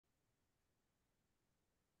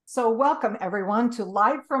So welcome everyone to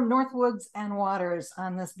Live from Northwoods and Waters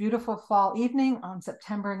on this beautiful fall evening on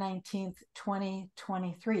September 19th,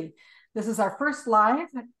 2023. This is our first live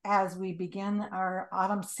as we begin our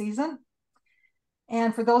autumn season.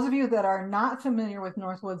 And for those of you that are not familiar with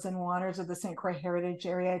Northwoods and Waters of the St. Croix Heritage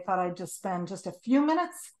Area, I thought I'd just spend just a few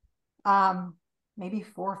minutes, maybe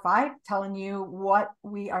 4 or 5, telling you what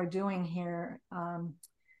we are doing here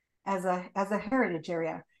as a heritage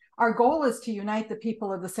area. Our goal is to unite the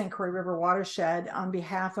people of the St. Croix River watershed on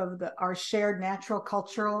behalf of our shared natural,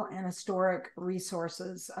 cultural, and historic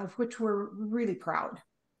resources, of which we're really proud.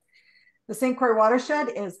 The St. Croix watershed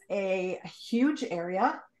is a huge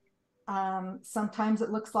area. Sometimes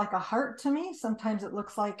it looks like a heart to me. Sometimes it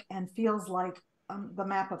looks like and feels like the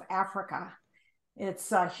map of Africa.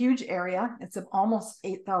 It's a huge area. It's almost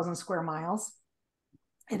 8,000 square miles.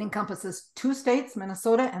 It encompasses 2 states,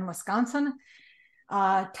 Minnesota and Wisconsin.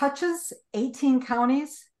 Touches 18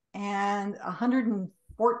 counties and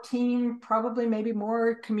 114, probably maybe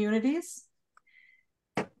more communities,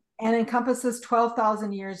 and encompasses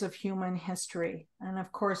 12,000 years of human history. And of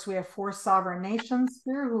course, we have 4 sovereign nations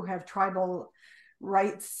here who have tribal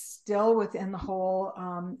rights still within the whole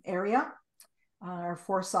area, our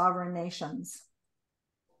 4 sovereign nations.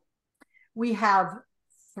 We have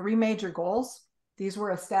 3 major goals. These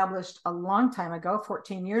were established a long time ago,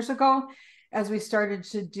 14 years ago, as we started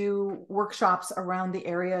to do workshops around the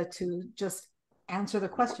area to just answer the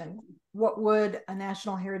question, what would a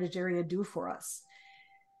national heritage area do for us?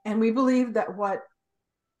 And we believe that what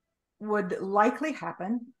would likely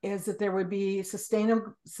happen is that there would be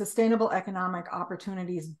sustainable economic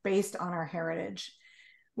opportunities based on our heritage.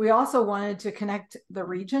 We also wanted to connect the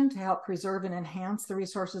region to help preserve and enhance the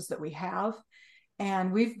resources that we have.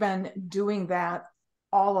 And we've been doing that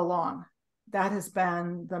all along. That has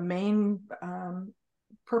been the main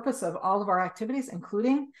purpose of all of our activities,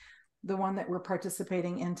 including the one that we're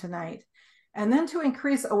participating in tonight. And then to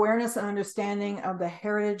increase awareness and understanding of the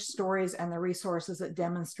heritage stories and the resources that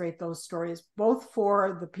demonstrate those stories, both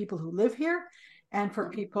for the people who live here and for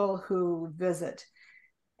people who visit.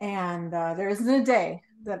 And there isn't a day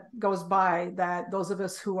that goes by that those of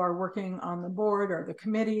us who are working on the board or the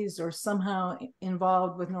committees or somehow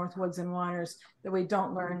involved with Northwoods and Waters that we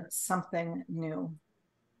don't learn something new.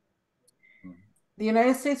 The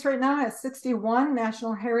United States right now has 61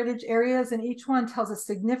 national heritage areas, and each one tells a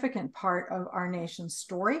significant part of our nation's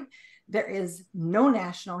story. There is no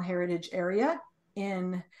national heritage area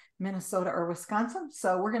in Minnesota or Wisconsin,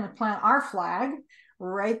 so we're going to plant our flag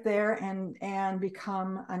right there and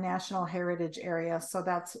become a national heritage area. So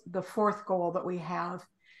that's the 4th goal that we have.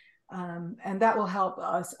 And that will help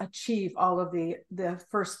us achieve all of the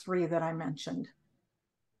first 3 that I mentioned.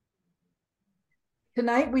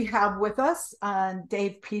 Tonight we have with us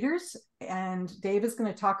Dave Peters, and Dave is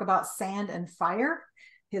going to talk about Sand and Fire,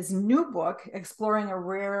 his new book, Exploring a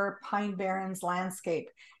Rare Pine Barrens Landscape.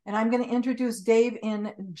 And I'm going to introduce Dave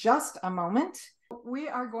in just a moment. We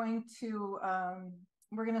are going to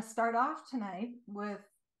we're going to start off tonight with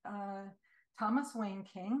Thomas Wayne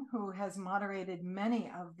King, who has moderated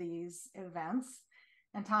many of these events.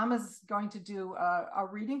 And Tom is going to do a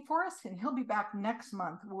reading for us, and he'll be back next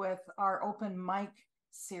month with our open mic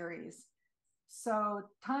series. So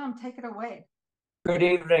Tom, take it away. Good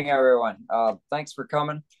evening, everyone. Thanks for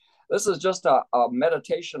coming. This is just a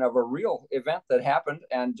meditation of a real event that happened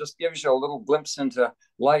and just gives you a little glimpse into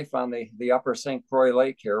life on the upper St. Croix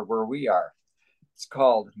Lake here where we are. It's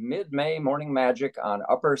called Mid-May Morning Magic on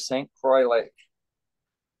Upper St. Croix Lake.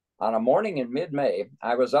 On a morning in mid-May,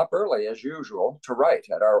 I was up early as usual to write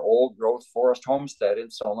at our old growth forest homestead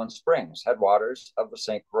in Solon Springs, headwaters of the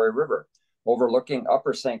St. Croix River, overlooking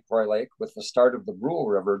Upper St. Croix Lake with the start of the Brule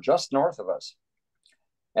River just north of us.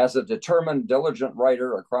 As a determined, diligent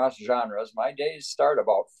writer across genres, my days start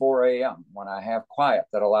about 4 a.m. when I have quiet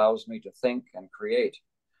that allows me to think and create.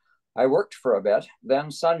 I worked for a bit,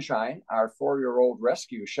 then Sunshine, our 4-year-old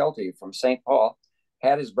rescue Sheltie from St. Paul,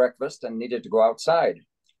 had his breakfast and needed to go outside.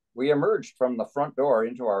 We emerged from the front door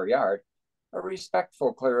into our yard, a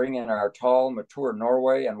respectful clearing in our tall, mature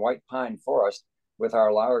Norway and white pine forest with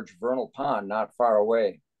our large vernal pond not far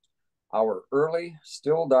away. Our early,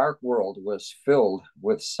 still dark world was filled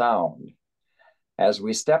with sound. As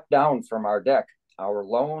we stepped down from our deck, our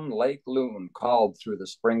lone lake loon called through the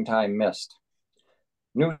springtime mist.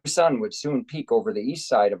 New sun would soon peek over the east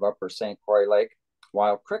side of Upper St. Croix Lake,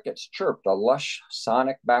 while crickets chirped a lush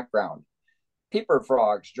sonic background. Peeper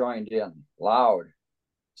frogs joined in, loud.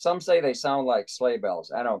 Some say they sound like sleigh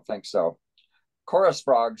bells. I don't think so. Chorus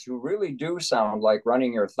frogs, who really do sound like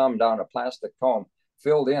running your thumb down a plastic comb,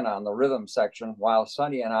 filled in on the rhythm section while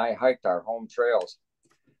Sonny and I hiked our home trails.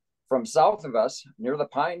 From south of us, near the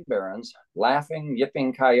pine barrens, laughing,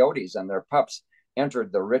 yipping coyotes and their pups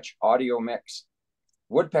entered the rich audio mix.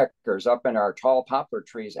 Woodpeckers up in our tall poplar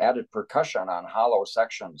trees added percussion on hollow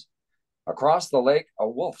sections. Across the lake, a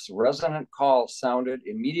wolf's resonant call sounded,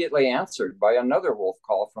 immediately answered by another wolf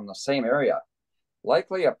call from the same area.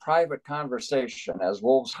 Likely a private conversation, as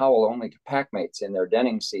wolves howl only to packmates in their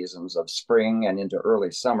denning seasons of spring and into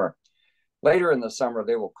early summer. Later in the summer,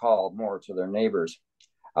 they will call more to their neighbors.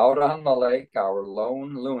 Out on the lake, our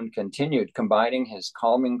lone loon continued combining his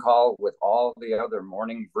calming call with all the other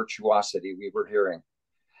morning virtuosity we were hearing.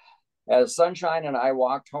 As Sunshine and I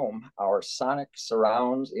walked home, our sonic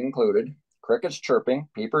surrounds included crickets chirping,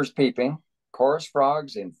 peepers peeping, chorus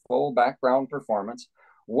frogs in full background performance,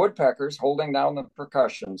 woodpeckers holding down the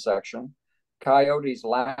percussion section, coyotes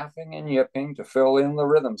laughing and yipping to fill in the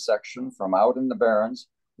rhythm section from out in the barrens,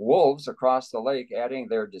 wolves across the lake adding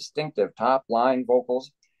their distinctive top line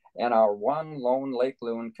vocals, and our one lone lake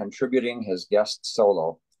loon contributing his guest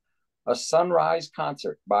solo. A sunrise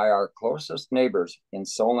concert by our closest neighbors in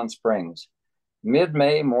Solon Springs.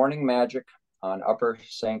 Mid-May morning magic on Upper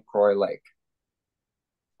St. Croix Lake.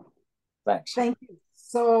 Thanks. Thank you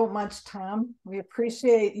so much, Tom. We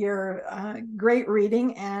appreciate your great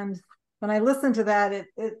reading. And when I listen to that,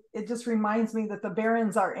 it just reminds me that the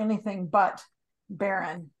barrens are anything but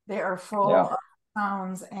barren. They are full of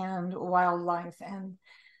sounds and wildlife. And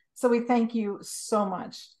so we thank you so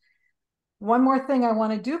much. One more thing I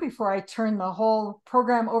want to do before I turn the whole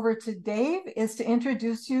program over to Dave is to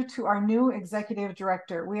introduce you to our new executive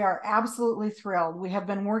director. We are absolutely thrilled. We have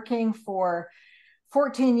been working for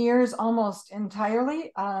 14 years almost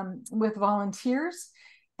entirely with volunteers.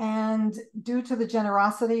 And due to the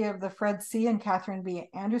generosity of the Fred C. and Catherine B.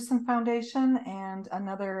 Anderson Foundation and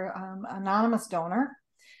another anonymous donor,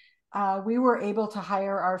 we were able to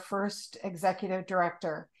hire our first executive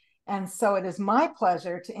director. And so it is my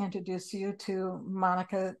pleasure to introduce you to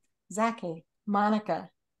Monica Zaki. Monica,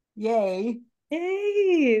 yay.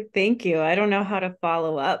 Hey, thank you. I don't know how to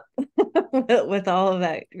follow up with all of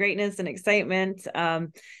that greatness and excitement.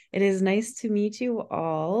 It is nice to meet you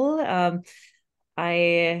all. Do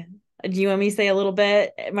you want me to say a little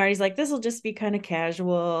bit? Marty's like, this will just be kind of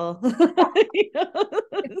casual.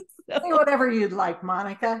 Say whatever you'd like,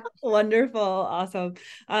 Monica. Wonderful. Awesome.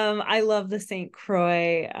 I love the St.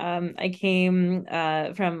 Croix. I came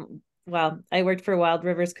I worked for Wild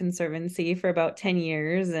Rivers Conservancy for about 10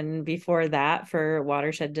 years, and before that for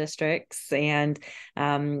watershed districts. And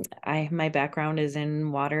my background is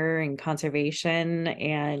in water and conservation,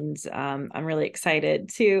 and I'm really excited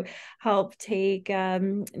to help take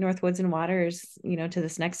Northwoods and Waters, to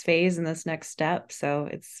this next phase and this next step. So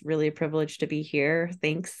it's really a privilege to be here.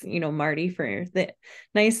 Thanks, Marty, for the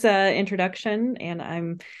nice introduction,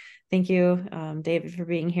 and thank you, David, for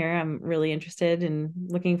being here. I'm really interested and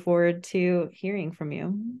looking forward to hearing from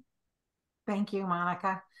you. Thank you,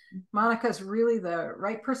 Monica. Monica's really the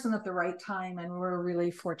right person at the right time, and we're really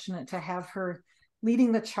fortunate to have her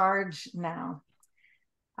leading the charge now.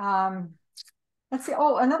 Let's see.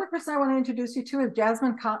 Oh, another person I want to introduce you to is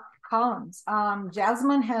Jasmine Collins.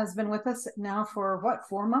 Jasmine has been with us now for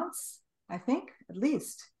 4 months, I think, at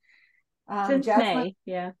least. Since May,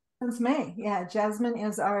 yeah. Since May, yeah. Jasmine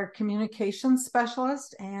is our communications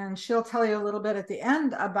specialist, and she'll tell you a little bit at the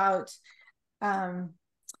end about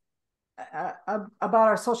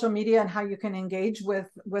our social media and how you can engage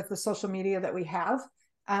with the social media that we have.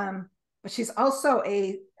 But she's also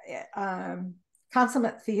a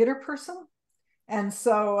consummate theater person, and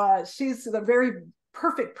so she's the very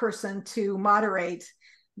perfect person to moderate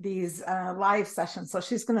these live sessions. So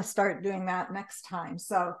she's going to start doing that next time.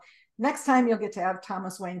 So next time you'll get to have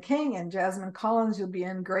Thomas Wayne King and Jasmine Collins. You'll be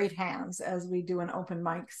in great hands as we do an open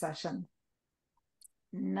mic session.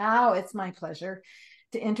 Now it's my pleasure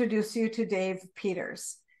to introduce you to Dave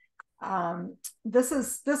Peters. This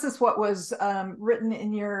is what was written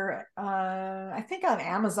in your, I think on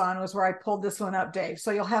Amazon was where I pulled this one up, Dave. So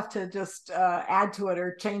you'll have to just add to it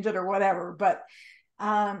or change it or whatever. But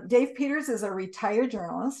Dave Peters is a retired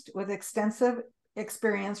journalist with extensive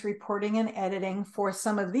experience reporting and editing for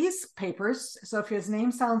some of these papers. So if his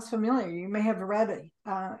name sounds familiar, you may have read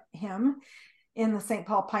him in the St.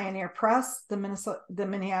 Paul Pioneer Press, the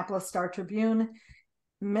Minneapolis Star Tribune,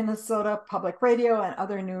 Minnesota Public Radio, and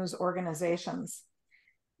other news organizations.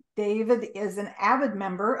 David is an avid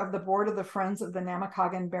member of the board of the Friends of the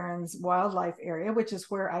Namekagon Barrens Wildlife Area, which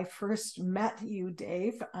is where I first met you,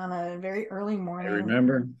 Dave, on a very early morning. I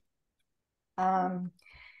remember.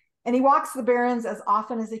 And he walks the Barrens as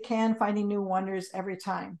often as he can, finding new wonders every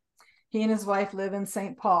time. He and his wife live in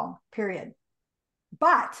St. Paul, period.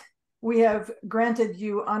 But we have granted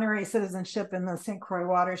you honorary citizenship in the St. Croix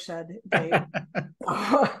watershed, Dave.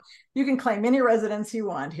 You can claim any residence you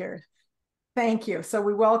want here. Thank you. So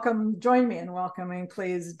we join me in welcoming,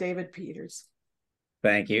 please, David Peters.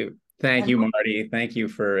 Thank you. Thank you, Marty. Thank you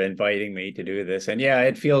for inviting me to do this. And yeah,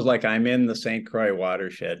 it feels like I'm in the St. Croix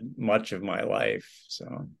watershed much of my life.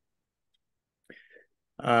 So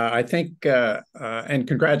I think, and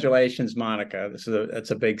congratulations, Monica.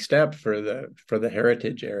 It's a big step for the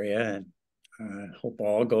heritage area, and hope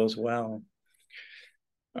all goes well.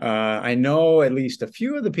 I know at least a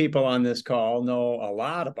few of the people on this call know a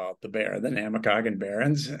lot about the Namekagon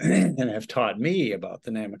Barrens, and have taught me about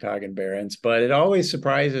the Namekagon Barrens, but it always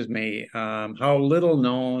surprises me how little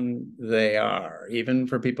known they are, even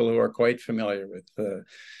for people who are quite familiar with the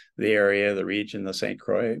area, the region, the St.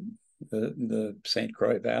 Croix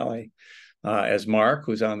Valley. As Mark,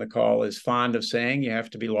 who's on the call, is fond of saying, you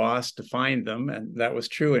have to be lost to find them, and that was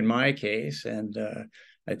true in my case, and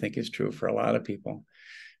I think is true for a lot of people.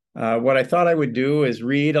 What I thought I would do is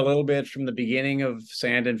read a little bit from the beginning of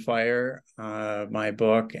Sand and Fire, my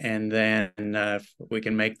book, and then if we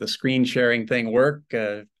can make the screen sharing thing work,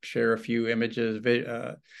 share a few images,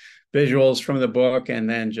 visuals from the book, and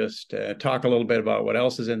then just talk a little bit about what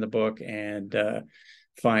else is in the book, and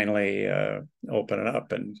finally open it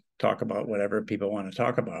up and talk about whatever people want to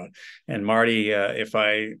talk about. And Marty, if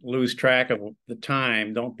I lose track of the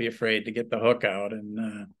time, don't be afraid to get the hook out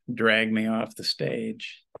and drag me off the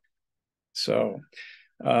stage. So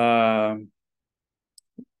I'll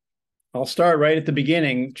start right at the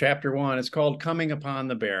beginning, chapter 1. It's called Coming Upon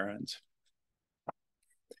the Barrens.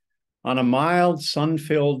 On a mild,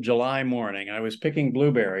 sun-filled July morning, I was picking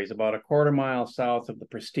blueberries about a quarter-mile south of the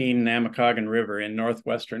pristine Namekagon River in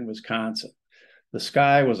northwestern Wisconsin. The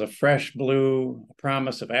sky was a fresh blue, a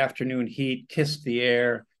promise of afternoon heat kissed the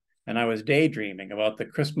air, and I was daydreaming about the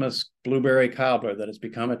Christmas blueberry cobbler that has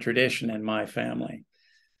become a tradition in my family.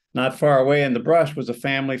 Not far away in the brush was a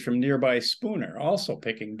family from nearby Spooner, also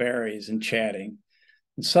picking berries and chatting.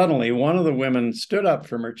 And suddenly, one of the women stood up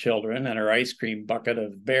from her children and her ice cream bucket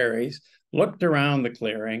of berries, looked around the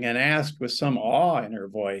clearing, and asked with some awe in her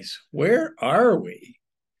voice, "Where are we?"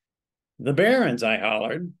 "The Barrens," I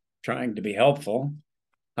hollered, trying to be helpful.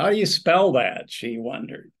 "How do you spell that?" she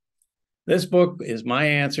wondered. This book is my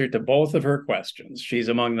answer to both of her questions. She's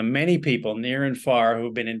among the many people near and far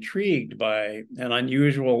who've been intrigued by an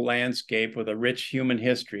unusual landscape with a rich human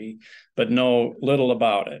history, but know little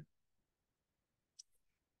about it.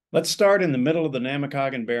 Let's start in the middle of the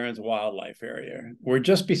Namekagon Barrens Wildlife Area. We're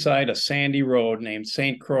just beside a sandy road named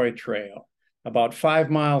St. Croix Trail. About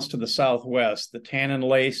 5 miles to the southwest, the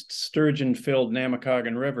tannin-laced, sturgeon-filled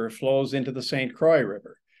Namekagon River flows into the St. Croix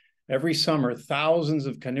River. Every summer, thousands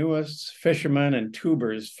of canoeists, fishermen, and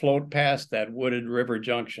tubers float past that wooded river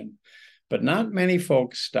junction, but not many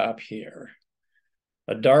folks stop here.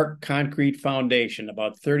 A dark concrete foundation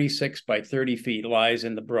about 36 by 30 feet lies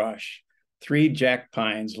in the brush. 3 jack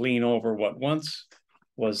pines lean over what once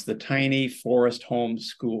was the tiny Forest Home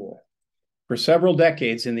School. For several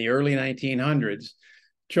decades in the early 1900s,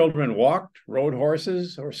 children walked, rode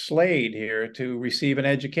horses, or sleighed here to receive an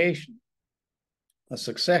education. A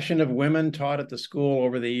succession of women taught at the school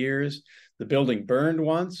over the years. The building burned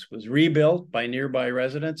once, was rebuilt by nearby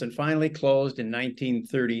residents, and finally closed in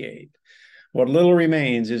 1938. What little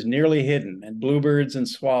remains is nearly hidden, and bluebirds and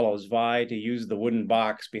swallows vie to use the wooden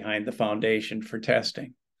box behind the foundation for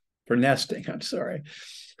nesting.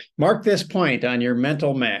 Mark this point on your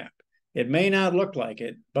mental map. It may not look like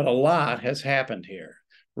it, but a lot has happened here.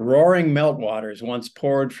 Roaring meltwaters once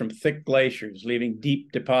poured from thick glaciers, leaving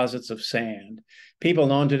deep deposits of sand. People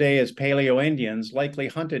known today as Paleo-Indians likely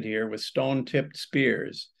hunted here with stone-tipped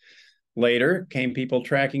spears. Later came people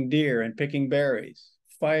tracking deer and picking berries.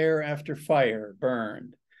 Fire after fire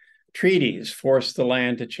burned. Treaties forced the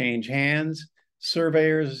land to change hands.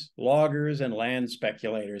 Surveyors, loggers, and land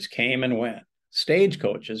speculators came and went.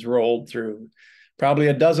 Stagecoaches rolled through. Probably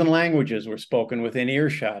a dozen languages were spoken within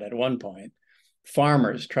earshot at one point.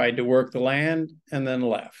 Farmers tried to work the land and then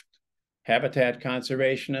left. Habitat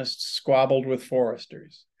conservationists squabbled with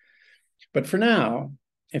foresters. But for now,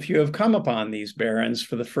 if you have come upon these barrens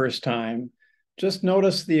for the first time, just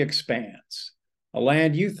notice the expanse. A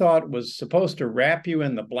land you thought was supposed to wrap you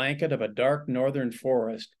in the blanket of a dark northern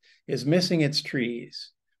forest is missing its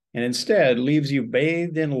trees, and instead leaves you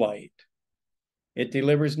bathed in light. It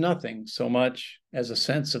delivers nothing so much as a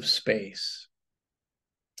sense of space.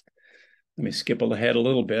 Let me skip ahead a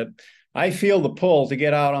little bit. I feel the pull to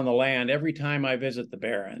get out on the land every time I visit the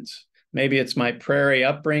Barrens. Maybe it's my prairie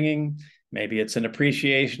upbringing, Maybe it's an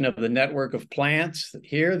appreciation of the network of plants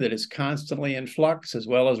here that is constantly in flux as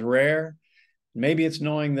well as rare. Maybe it's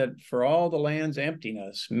knowing that for all the land's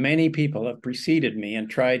emptiness, many people have preceded me and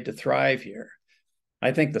tried to thrive here.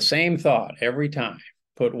 I think the same thought every time.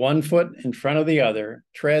 Put one foot in front of the other,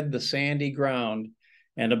 tread the sandy ground,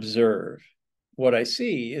 and observe. What I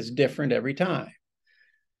see is different every time.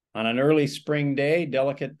 On an early spring day,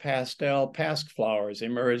 delicate pastel pasque flowers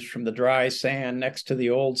emerged from the dry sand next to the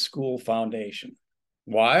old school foundation.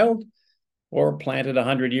 Wild, or planted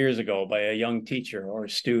 100 years ago by a young teacher or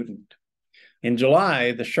student. In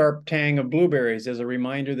July, the sharp tang of blueberries is a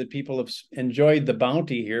reminder that people have enjoyed the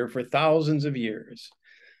bounty here for thousands of years.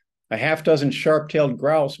 A half-dozen sharp-tailed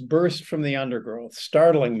grouse burst from the undergrowth,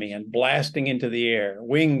 startling me and blasting into the air,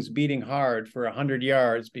 wings beating hard for 100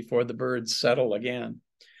 yards before the birds settle again.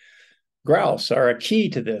 Grouse are a key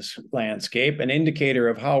to this landscape, an indicator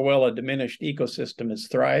of how well a diminished ecosystem is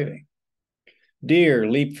thriving. Deer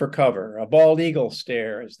leap for cover, a bald eagle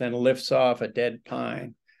stares, then lifts off a dead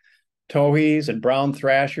pine. Towhees and brown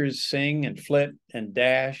thrashers sing and flit and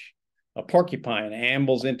dash. A porcupine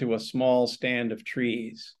ambles into a small stand of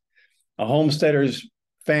trees. A homesteader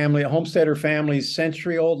family's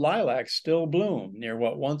century-old lilacs still bloom near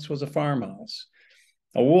what once was a farmhouse.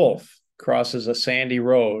 A wolf crosses a sandy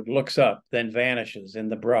road, looks up, then vanishes in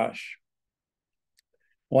the brush.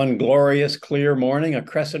 One glorious, clear morning, a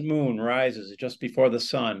crescent moon rises just before the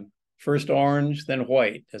sun, first orange, then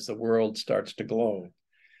white as the world starts to glow.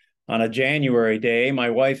 On a January day,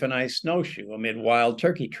 my wife and I snowshoe amid wild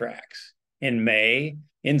turkey tracks. In May,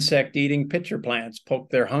 insect-eating pitcher plants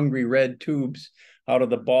poke their hungry red tubes out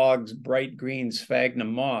of the bog's bright green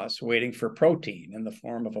sphagnum moss, waiting for protein in the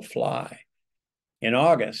form of a fly. In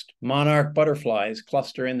August, monarch butterflies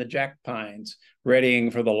cluster in the jack pines,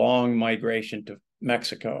 readying for the long migration to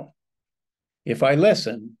Mexico. If I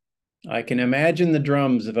listen, I can imagine the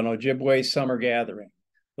drums of an Ojibwe summer gathering,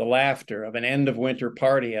 the laughter of an end-of-winter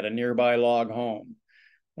party at a nearby log home,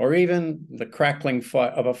 or even the crackling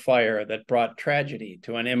of a fire that brought tragedy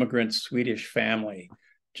to an immigrant Swedish family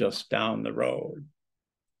just down the road.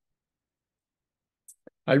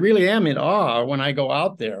 I really am in awe when I go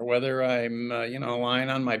out there, whether I'm, lying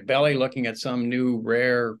on my belly looking at some new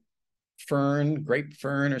rare fern, grape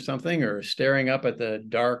fern or something, or staring up at the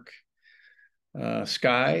dark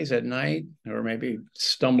skies at night, or maybe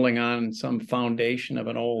stumbling on some foundation of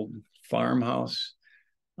an old farmhouse.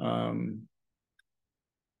 Let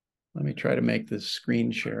me try to make this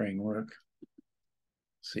screen sharing work.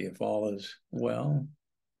 See if all is well.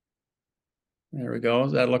 There we go.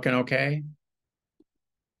 Is that looking okay?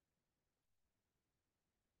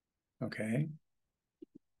 Okay.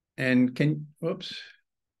 And whoops.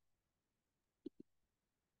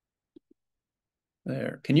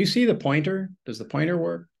 There. Can you see the pointer? Does the pointer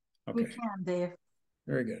work? Okay. We can, Dave.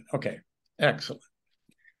 Very good. Okay. Excellent.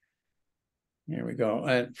 Here we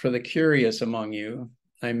go. For the curious among you,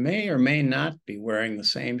 I may or may not be wearing the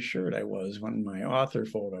same shirt I was when my author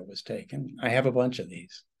photo was taken. I have a bunch of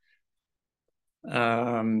these.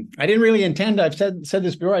 I didn't really intend, I've said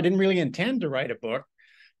this before, I didn't really intend to write a book.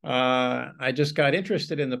 I just got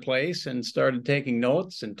interested in the place and started taking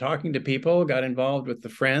notes and talking to people, got involved with the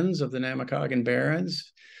Friends of the Namekagon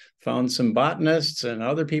Barrens, found some botanists and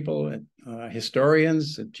other people,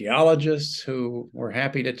 historians, geologists who were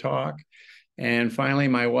happy to talk. And finally,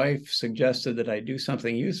 my wife suggested that I do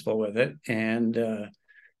something useful with it. And the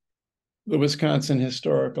Wisconsin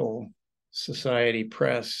Historical Society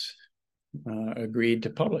Press agreed to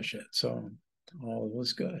publish it. So all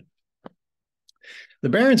was good. The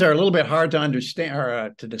Barrens are a little bit hard to understand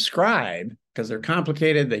or to describe because they're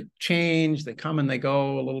complicated. They change, they come and they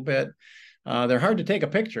go a little bit. They're hard to take a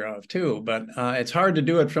picture of too, but it's hard to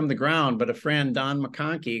do it from the ground. But a friend, Don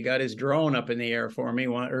McConkey, got his drone up in the air for me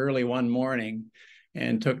early one morning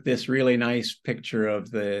and took this really nice picture of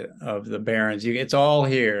the Barrens. It's all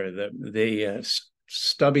here. The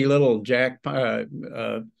stubby little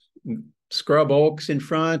scrub oaks in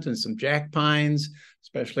front and some jack pines,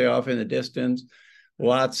 especially off in the distance.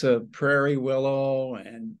 Lots of prairie willow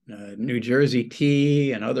and New Jersey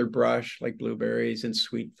tea and other brush like blueberries and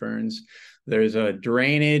sweet ferns. There's a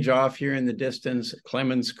drainage off here in the distance,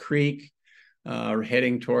 Clemens Creek,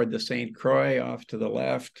 heading toward the St. Croix off to the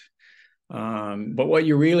left. But what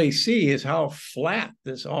you really see is how flat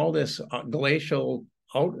all this glacial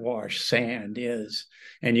outwash sand is.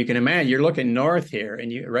 And you can imagine, you're looking north here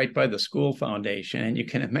and you right by the school foundation, and you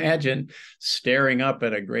can imagine staring up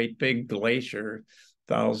at a great big glacier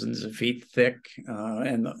thousands of feet thick,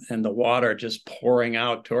 and the water just pouring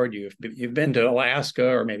out toward you. If you've been to Alaska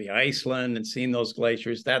or maybe Iceland and seen those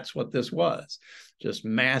glaciers, that's what this was. Just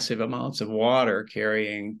massive amounts of water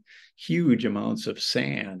carrying huge amounts of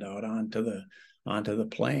sand out onto the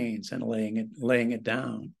plains and laying it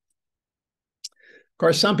down. Of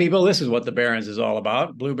course, some people, this is what the Barrens is all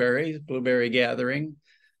about: blueberries, blueberry gathering.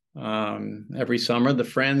 Every summer, the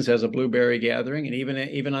Friends has a blueberry gathering, and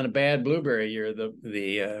even on a bad blueberry year,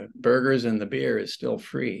 the burgers and the beer is still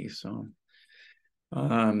free. So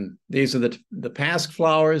these are the pasque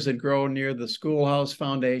flowers that grow near the schoolhouse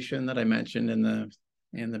foundation that I mentioned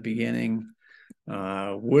in the beginning.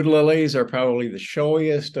 Wood lilies are probably the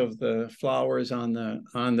showiest of the flowers on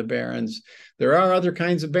the barrens. There are other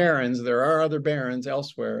kinds of barrens. There are other barrens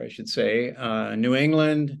elsewhere, I should say. New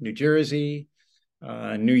England, New Jersey,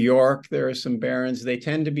 New York, there are some barrens. They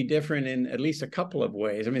tend to be different in at least a couple of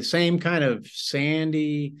ways. I mean, same kind of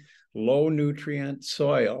sandy, low nutrient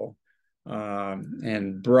soil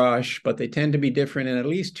and brush, but they tend to be different in at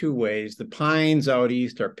least two ways. The pines out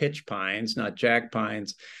east are pitch pines, not jack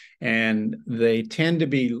pines, and they tend to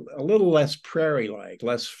be a little less prairie-like,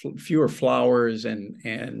 fewer flowers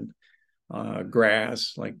and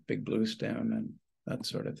grass like big bluestem and that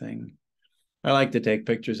sort of thing. I like to take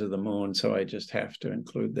pictures of the moon, so I just have to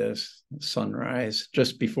include this sunrise,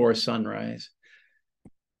 just before sunrise.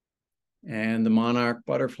 And the monarch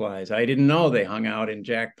butterflies. I didn't know they hung out in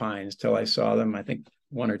jack pines till I saw them, I think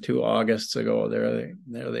 1 or 2 Augusts ago.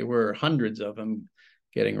 There they were, hundreds of them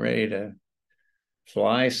getting ready to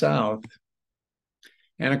fly south.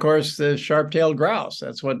 And of course, the sharp-tailed grouse.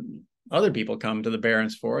 That's what other people come to the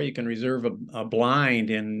Barrens for. You can reserve a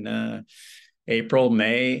blind in April,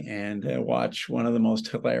 May, and watch one of the most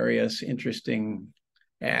hilarious, interesting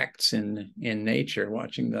acts in nature,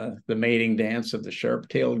 watching the mating dance of the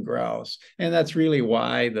sharp-tailed grouse. And that's really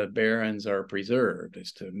why the Barrens are preserved,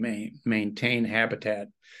 is to maintain habitat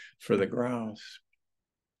for the grouse.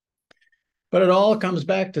 But it all comes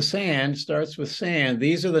back to sand, starts with sand.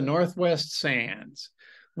 These are the Northwest sands,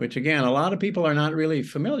 which again, a lot of people are not really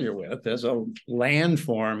familiar with. There's a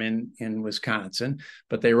landform in Wisconsin,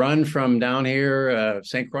 but they run from down here,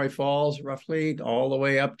 St. Croix Falls, roughly, all the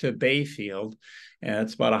way up to Bayfield. And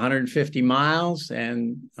it's about 150 miles,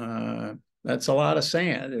 and that's a lot of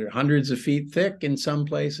sand. They're hundreds of feet thick in some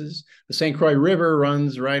places. The St. Croix River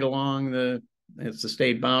runs right along it's the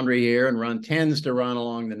state boundary here, and tends to run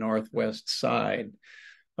along the northwest side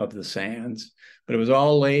of the sands. But it was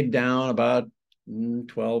all laid down about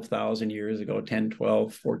 12,000 years ago, 10,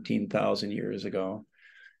 12, 14,000 years ago.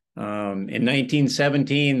 In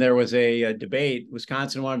 1917, there was a debate.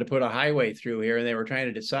 Wisconsin wanted to put a highway through here, and they were trying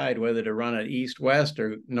to decide whether to run it east-west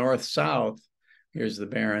or north-south. Here's the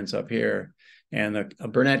Barrens up here. And the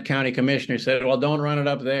Burnett County commissioner said, well, don't run it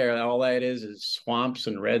up there. All that is swamps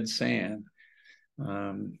and red sand.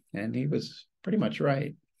 And he was pretty much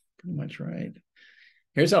right.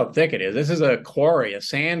 Here's how thick it is. This is a quarry, a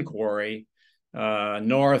sand quarry,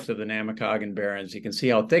 north of the Namekagon Barrens. You can see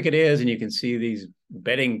how thick it is, and you can see these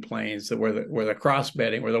bedding plains where the cross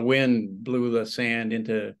bedding, where the wind blew the sand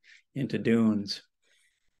into dunes.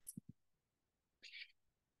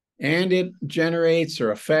 And it generates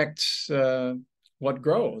or affects what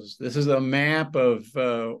grows. This is a map of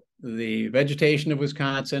the vegetation of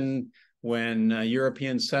Wisconsin when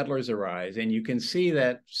European settlers arrived, and you can see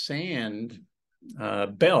that sand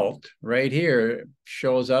belt right here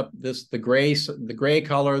shows up. The gray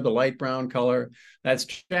color, the light brown color, that's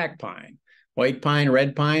jack pine. White pine,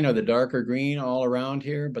 red pine are the darker green all around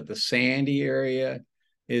here, but the sandy area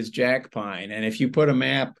is jack pine. And if you put a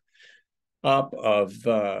map up of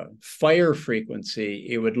fire frequency,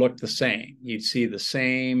 it would look the same. You'd see the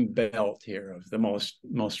same belt here of the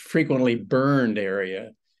most frequently burned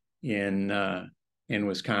area in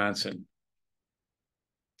Wisconsin.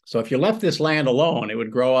 So if you left this land alone, it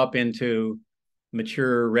would grow up into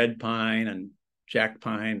mature red pine and jack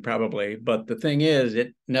pine probably. But the thing is,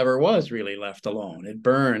 it never was really left alone. It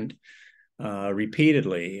burned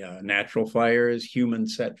repeatedly, natural fires, human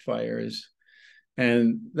set fires.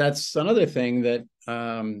 And that's another thing that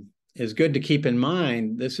is good to keep in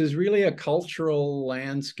mind. This is really a cultural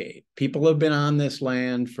landscape. People have been on this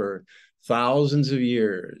land for thousands of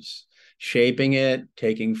years, shaping it,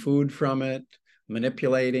 taking food from it,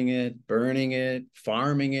 manipulating it, burning it,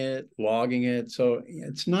 farming it, logging it. So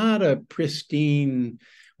it's not a pristine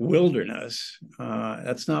wilderness.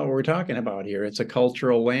 That's not what we're talking about here. It's a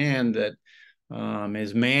cultural land that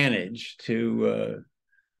is managed to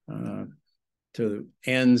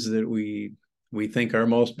ends that we think are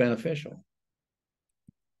most beneficial.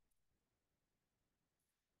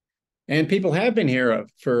 And people have been here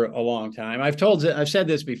for a long time. I've said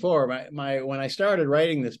this before. When I started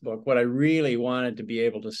writing this book, what I really wanted to be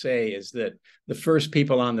able to say is that the first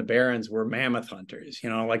people on the Barrens were mammoth hunters. You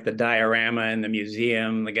know, like the diorama in the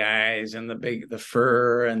museum, the guys and the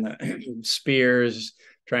fur and the spears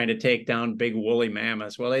trying to take down big woolly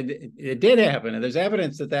mammoths. Well, it did happen, and there's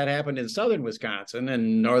evidence that happened in southern Wisconsin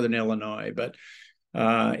and northern Illinois, but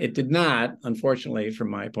it did not, unfortunately, from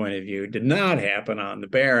my point of view, did not happen on the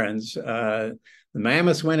Barrens. The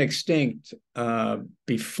mammoths went extinct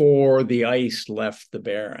before the ice left the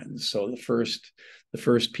Barrens. So the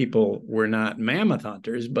first people were not mammoth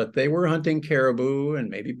hunters, but they were hunting caribou and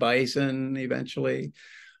maybe bison eventually.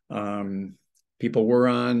 People were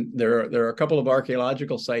on, there are a couple of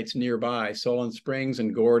archaeological sites nearby, Solon Springs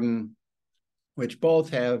and Gordon, which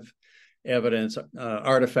both have evidence,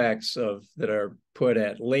 artifacts that are put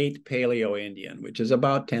at late Paleo-Indian, which is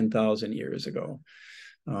about 10,000 years ago.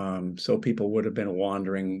 So people would have been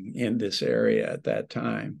wandering in this area at that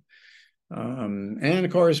time. And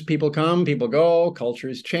of course, people come, people go,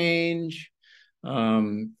 cultures change.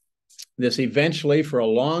 This eventually, for a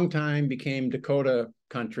long time, became Dakota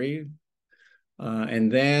country.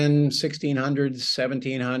 And then 1600s,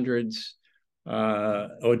 1700s,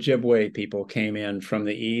 Ojibwe people came in from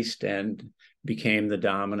the east and became the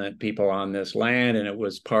dominant people on this land, and it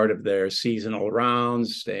was part of their seasonal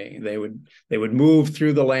rounds. They would move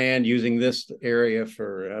through the land using this area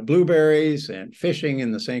for blueberries and fishing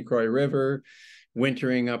in the St. Croix River,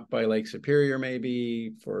 wintering up by Lake Superior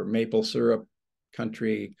maybe for maple syrup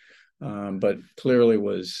country, but clearly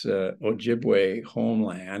was Ojibwe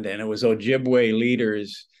homeland, and it was Ojibwe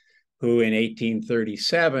leaders who in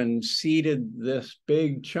 1837 ceded this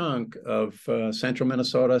big chunk of central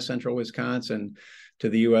Minnesota, central Wisconsin to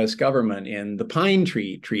the U.S. government in the Pine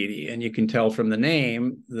Tree Treaty. And you can tell from the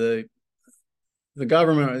name, the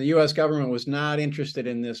U.S. government was not interested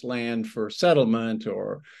in this land for settlement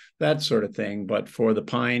or that sort of thing, but for the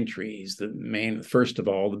pine trees, first of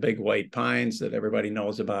all, the big white pines that everybody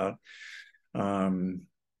knows about.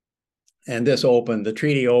 And the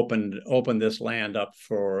treaty opened this land up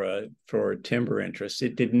for timber interests.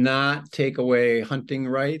 It did not take away hunting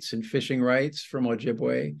rights and fishing rights from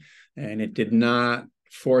Ojibwe, and it did not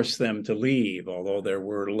force them to leave, although there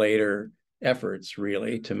were later efforts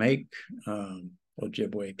really to make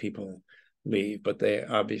Ojibwe people leave. But they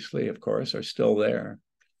obviously, of course, are still there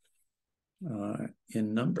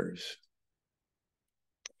in numbers.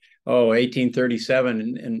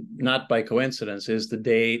 1837, and not by coincidence, is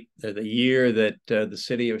the year that the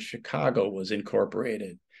city of Chicago was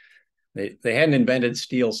incorporated. They hadn't invented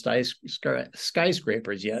steel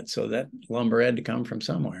skyscrapers yet, so that lumber had to come from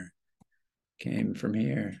somewhere. Came from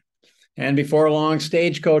here. And before long,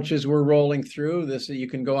 stagecoaches were rolling through. You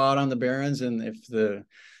can go out on the Barrens, and if the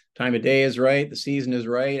time of day is right, the season is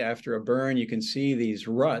right, after a burn, you can see these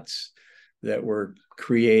ruts that were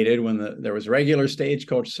created when there was regular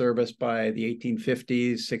stagecoach service by the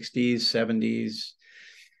 1850s, 60s, 70s,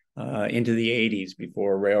 into the 80s,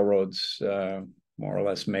 before railroads more or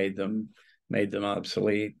less made them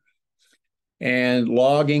obsolete. And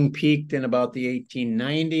logging peaked in about the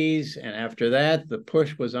 1890s, and after that, the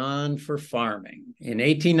push was on for farming. In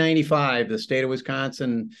 1895, the state of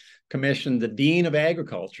Wisconsin commissioned the Dean of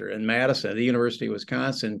Agriculture in Madison, the University of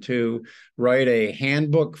Wisconsin, to write a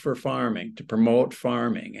handbook for farming, to promote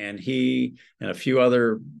farming. And he and a few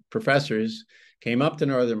other professors came up to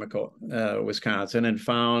northern Wisconsin and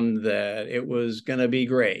found that it was going to be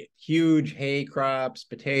great. Huge hay crops,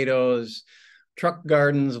 potatoes, truck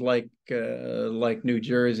gardens like New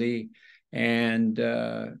Jersey, and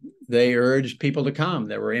they urged people to come.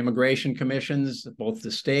 There were immigration commissions, both the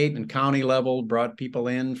state and county level, brought people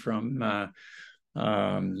in from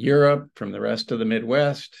Europe, from the rest of the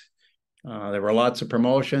Midwest. There were lots of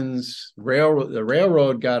promotions. The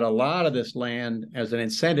railroad got a lot of this land as an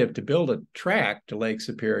incentive to build a track to Lake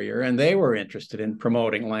Superior, and they were interested in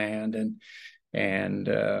promoting land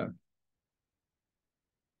and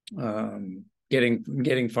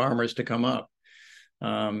getting farmers to come up.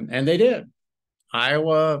 And they did.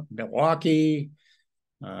 Iowa, Milwaukee,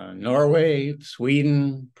 Norway,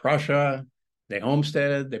 Sweden, Prussia, they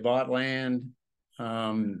homesteaded, they bought land.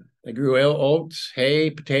 They grew oats, hay,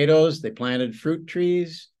 potatoes. They planted fruit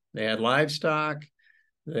trees. They had livestock.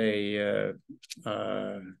 They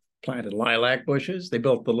planted lilac bushes. They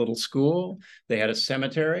built the little school. They had a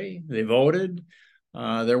cemetery. They voted.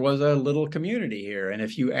 There was a little community here. And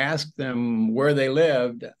if you asked them where they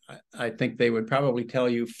lived, I think they would probably tell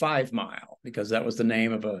you 5 Mile, because that was the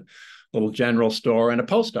name of a little general store and a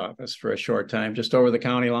post office for a short time, just over the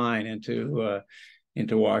county line into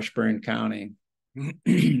Washburn County.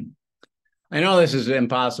 I know this is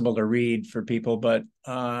impossible to read for people, but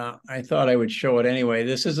I thought I would show it anyway.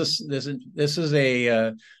 This is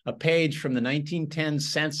a page from the 1910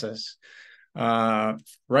 census.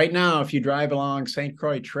 Right now, if you drive along St.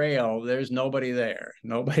 Croix Trail, there's nobody there.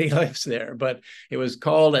 Nobody lives there. But it was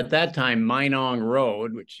called at that time Minong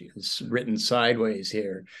Road, which is written sideways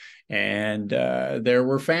here. And there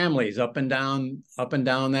were families up and down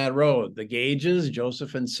that road. The Gages,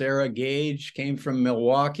 Joseph and Sarah Gage, came from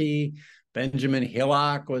Milwaukee. Benjamin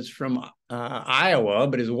Hillock was from Iowa,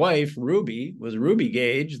 but his wife, Ruby, was Ruby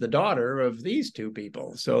Gage, the daughter of these two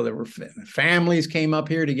people. So there were families came up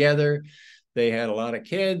here together. They had a lot of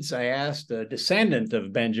kids. I asked a descendant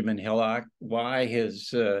of Benjamin Hillock why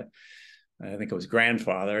his, I think it was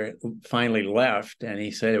grandfather, finally left, and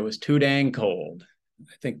he said it was too dang cold.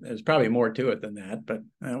 I think there's probably more to it than that, but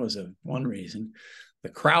that was one reason. The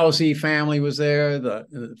Crouse family was there,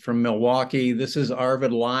 from Milwaukee. This is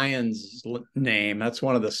Arvid Lyons' name. That's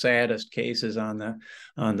one of the saddest cases on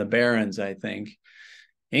the Barrens, I think.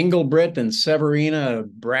 Engelbrit and Severina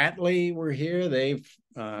Bratley were here. They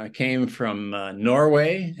came from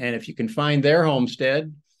Norway, and if you can find their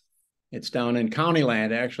homestead, it's down in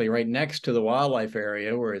Countyland, actually, right next to the wildlife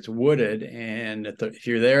area where it's wooded. And if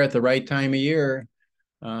you're there at the right time of year,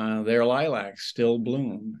 their lilacs still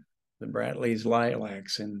bloom. The Bratley's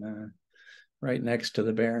lilacs, and right next to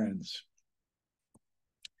the Barrens.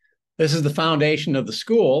 This is the foundation of the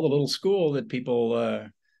school, the little school that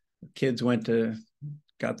kids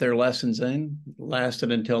got their lessons in.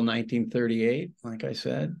 Lasted until 1938, like I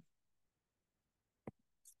said.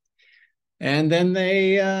 And then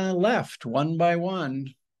they left one by one.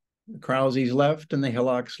 The Krauses left and the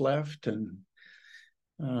Hillocks left, and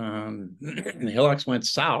the Hillocks went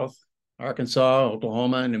south. Arkansas,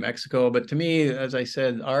 Oklahoma, New Mexico. But to me, as I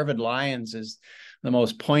said, Arvid Lyons is the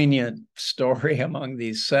most poignant story among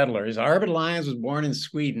these settlers. Arvid Lyons was born in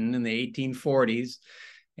Sweden in the 1840s,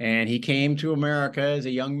 and he came to America as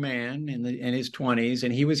a young man in his 20s,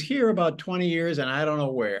 and he was here about 20 years, and I don't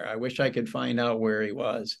know where. I wish I could find out where he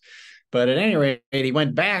was. But at any rate, he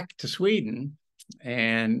went back to Sweden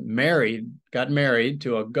and got married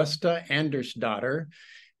to Augusta Andersdotter.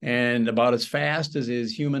 And about as fast as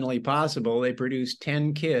is humanly possible, they produced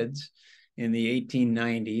 10 kids in the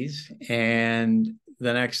 1890s. And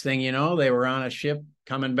the next thing you know, they were on a ship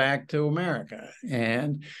coming back to America.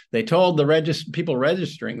 And they told the people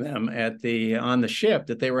registering them on the ship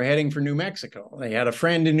that they were heading for New Mexico. They had a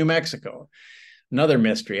friend in New Mexico. Another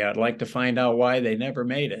mystery. I'd like to find out why they never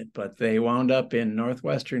made it, but they wound up in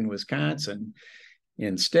northwestern Wisconsin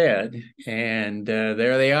instead. And there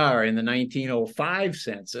they are in the 1905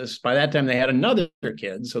 census. By that time, they had another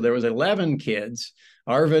kid. So there was 11 kids,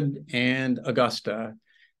 Arvid and Augusta.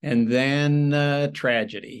 And then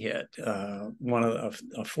tragedy hit. A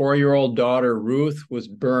 4-year-old daughter, Ruth, was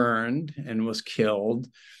burned and was killed.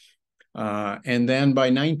 And then by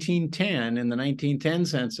 1910, in the 1910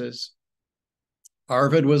 census,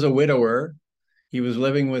 Arvid was a widower. He was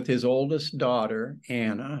living with his oldest daughter,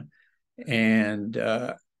 Anna. And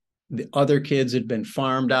the other kids had been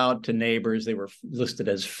farmed out to neighbors. They were listed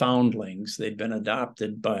as foundlings. They'd been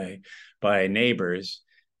adopted by neighbors.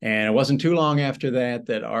 And it wasn't too long after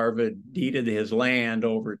that Arvid deeded his land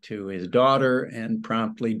over to his daughter and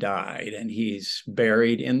promptly died. And he's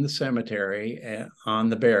buried in the cemetery on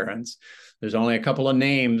the Barrens. There's only a couple of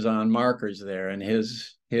names on markers there, and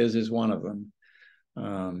his is one of them.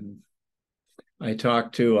 I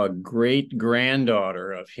talked to a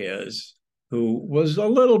great-granddaughter of his who was a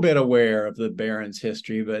little bit aware of the Barrens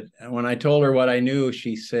history, but when I told her what I knew,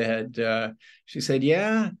 she said,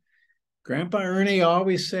 yeah, Grandpa Ernie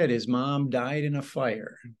always said his mom died in a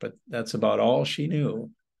fire, but that's about all she knew.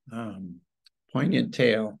 Poignant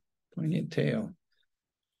tale.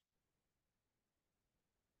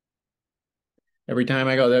 Every time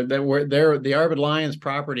I go there, the Arvid Lyons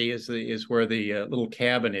property is where the little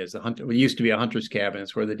cabin is. It used to be a hunter's cabin.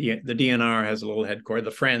 It's where the DNR has a little headquarters.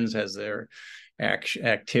 The Friends has their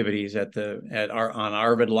activities on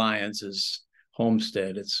Arvid Lyons's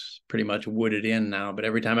homestead. It's pretty much wooded in now, but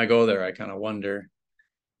every time I go there, I kind of wonder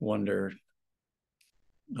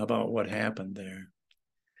about what happened there.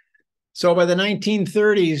 So by the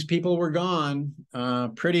 1930s, people were gone,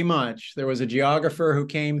 pretty much. There was a geographer who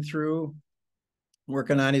came through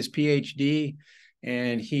working on his PhD,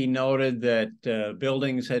 and he noted that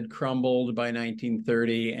buildings had crumbled by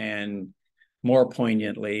 1930, and more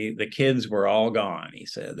poignantly, the kids were all gone. He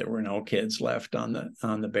said there were no kids left on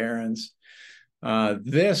the Barrens.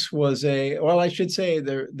 This was I should say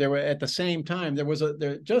there were at the same time,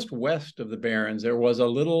 there just west of the Barrens, there was a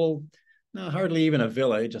little hardly even a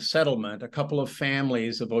village, a settlement, a couple of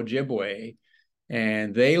families of Ojibwe.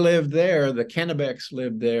 And they lived there. The Kennebecks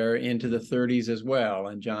lived there into the 30s as well.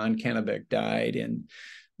 And John Kennebec died in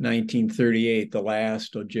 1938, the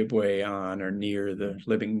last Ojibwe on or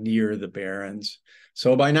living near the Barrens.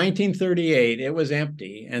 So by 1938, it was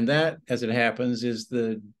empty. And that, as it happens, is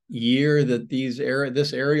the year that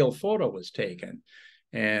this aerial photo was taken.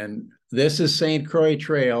 And this is St. Croix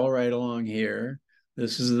Trail right along here.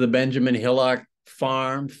 This is the Benjamin Hillock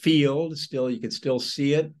farm field. You could still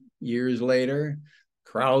see it years later.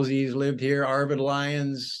 Krause's lived here. Avid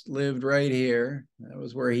Lyons lived right here. That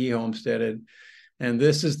was where he homesteaded. And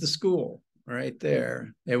this is the school right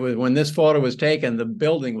there. It was when this photo was taken, the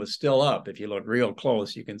building was still up. If you look real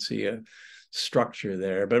close, you can see a structure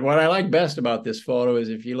there. But what I like best about this photo is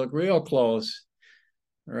if you look real close,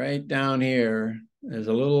 right down here, there's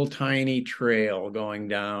a little tiny trail going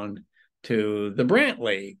down to the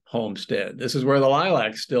Brantley homestead. This is where the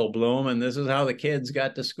lilacs still bloom, and this is how the kids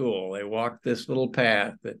got to school. They walked this little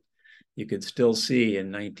path that you could still see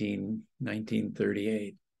in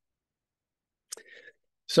 1938.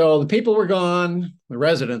 So the people were gone, the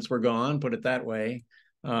residents were gone, put it that way.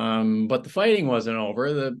 But the fighting wasn't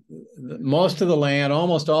over. Most of the land,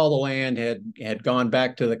 almost all the land had gone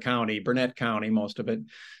back to the county, Burnett County, most of it,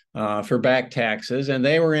 for back taxes. And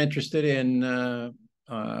they were interested in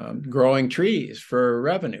growing trees for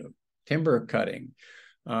revenue, timber cutting.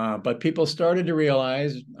 But people started to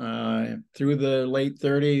realize through the late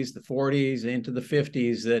 30s, the 40s, into the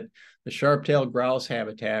 50s that the sharp-tailed grouse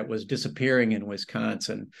habitat was disappearing in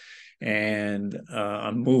Wisconsin. And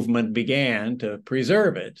a movement began to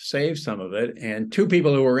preserve it, save some of it. And two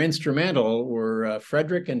people who were instrumental were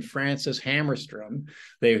Frederick and Francis Hammerstrom.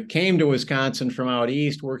 They came to Wisconsin from out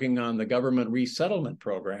east working on the government resettlement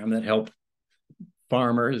program that helped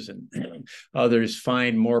farmers and others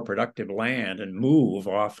find more productive land and move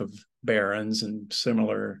off of barrens and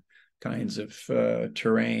similar kinds of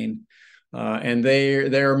terrain. And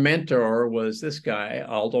their mentor was this guy,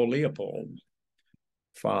 Aldo Leopold,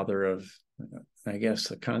 father of, I guess,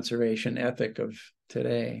 the conservation ethic of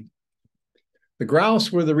today. The grouse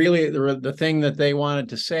were the thing that they wanted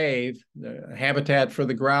to save, the habitat for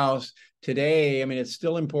the grouse. Today, I mean, it's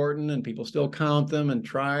still important and people still count them and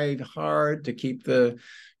try hard to keep the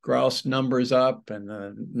grouse numbers up and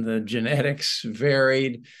the genetics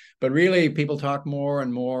varied. But really, people talk more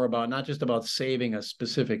and more about not just about saving a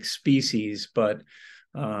specific species, but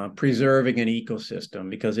preserving an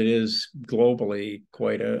ecosystem, because it is globally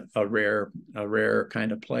quite a rare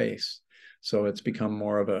kind of place. So it's become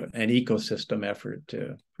more of an ecosystem effort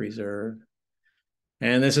to preserve.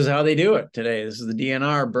 And this is how they do it today. This is the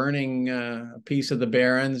DNR burning a piece of the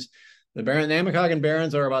Barrens. The Namekagon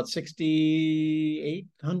Barrens are about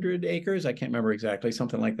 6,800 acres. I can't remember exactly,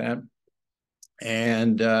 something like that.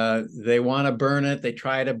 And they want to burn it. They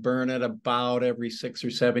try to burn it about every 6 or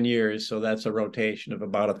 7 years. So that's a rotation of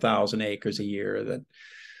about 1,000 acres a year that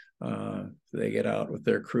they get out with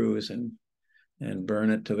their crews and burn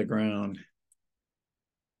it to the ground.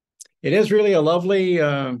 It is really a lovely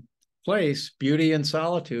place, beauty and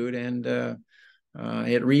solitude, and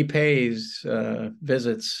it repays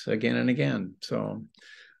visits again and again. So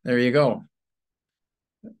there you go.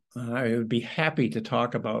 I would be happy to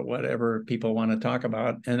talk about whatever people want to talk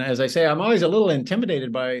about. And as I say, I'm always a little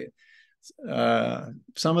intimidated by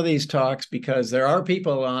some of these talks, because there are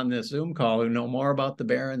people on this Zoom call who know more about the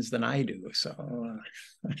Barrens than I do. So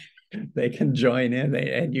they can join in,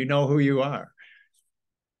 and you know who you are.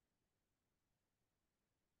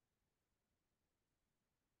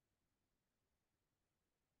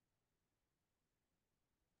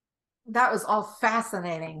 That was all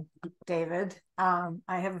fascinating, David. I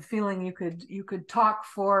have a feeling you could talk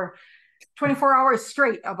for 24 hours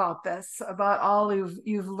straight about this, about all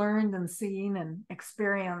you've learned and seen and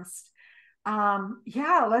experienced.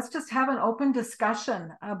 Yeah, let's just have an open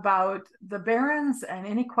discussion about the Barrens and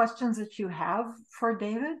any questions that you have for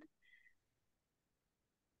David.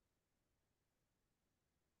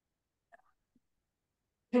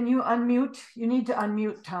 Can you unmute? You need to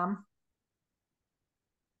unmute, Tom.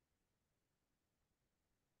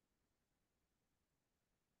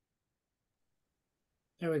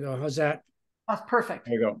 There we go. How's that? That's perfect.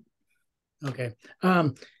 There you go. Okay.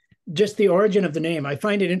 Just the origin of the name. I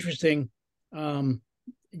find it interesting. You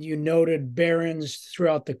noted barrens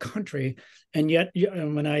throughout the country, and yet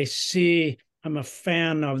when I'm a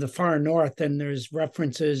fan of the far north, and there's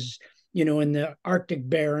references, in the Arctic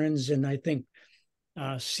barrens, and I think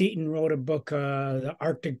Seaton wrote a book, The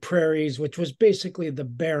Arctic Prairies, which was basically the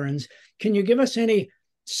barrens. Can you give us any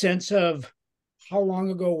sense of how long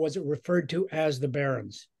ago was it referred to as the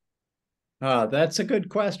Barrens? That's a good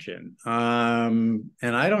question. And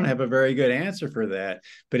I don't have a very good answer for that,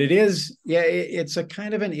 but it is, yeah, it's a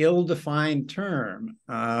kind of an ill-defined term.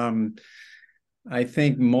 I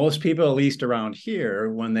think most people, at least around here,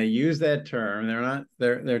 when they use that term,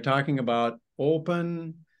 they're talking about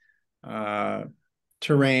open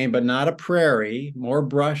terrain, but not a prairie, more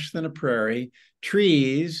brush than a prairie,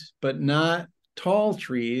 trees, but not tall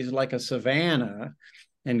trees like a savanna.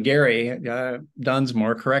 And Gary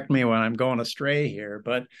Dunsmore, correct me when I'm going astray here,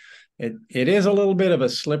 but it is a little bit of a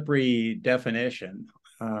slippery definition.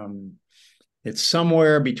 It's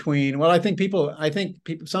somewhere between, well, I think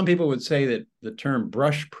some people would say that the term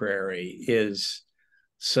brush prairie is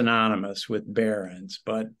synonymous with barrens,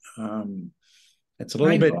 but it's a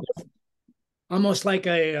little bit almost like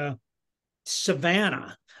a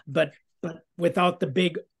savanna, but without the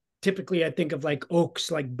big. Typically, I think of like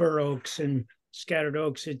oaks, like bur oaks and scattered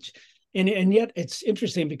oaks. And yet it's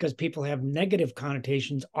interesting because people have negative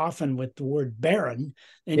connotations often with the word barren,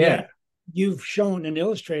 and yet you've shown and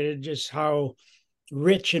illustrated just how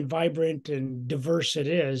rich and vibrant and diverse it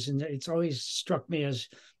is, and it's always struck me as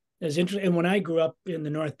interesting. And when I grew up in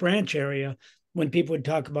the North Branch area, when people would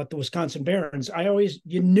talk about the Wisconsin Barrens,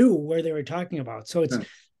 you knew where they were talking about. So it's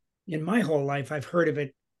in my whole life, I've heard of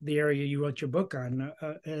it, the area you wrote your book on,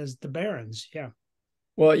 as the Barrens. Yeah.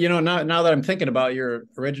 Well, now that I'm thinking about your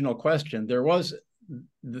original question, there was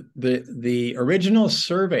the original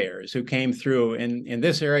surveyors who came through in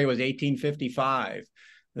this area was 1855.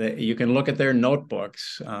 You can look at their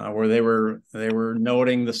notebooks where they were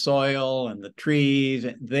noting the soil and the trees.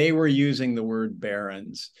 They were using the word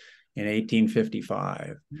barrens in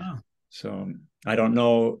 1855. Wow. So I don't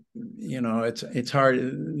know, it's hard.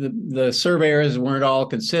 The surveyors weren't all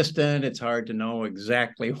consistent. It's hard to know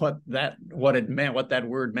exactly what it meant, what that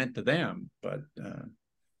word meant to them. But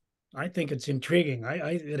I think it's intriguing.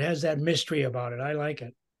 It has that mystery about it. I like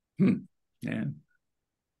it. Yeah.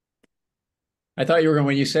 I thought you were going,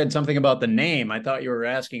 when you said something about the name, I thought you were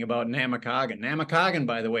asking about Namekagon. Namekagon,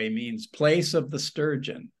 by the way, means place of the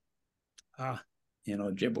sturgeon.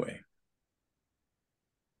 Ojibwe.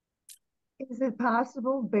 Is it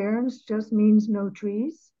possible barrens just means no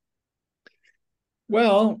trees?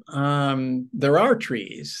 Well, there are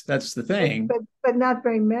trees. That's the thing. But not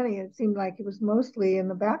very many. It seemed like it was mostly in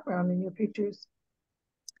the background in your pictures.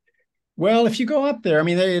 Well, if you go up there, I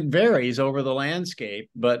mean, it varies over the landscape,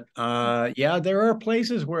 but there are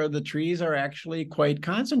places where the trees are actually quite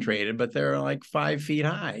concentrated, but they're like 5 feet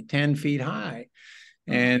high, 10 feet high.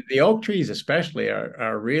 And the oak trees especially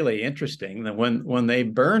are really interesting. That when they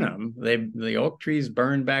burn them, the oak trees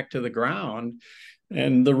burn back to the ground,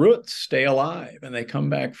 and the roots stay alive, and they come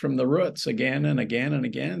back from the roots again and again and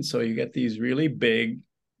again. So you get these really big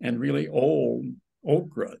and really old oak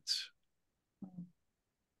roots.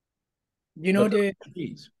 Has the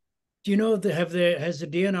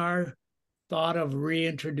DNR thought of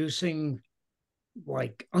reintroducing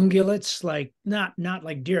like ungulates, like not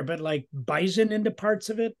like deer, but like bison into parts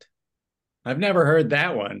of it? I've never heard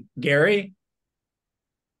that one. Gary?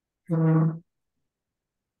 Have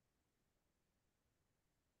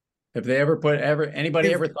they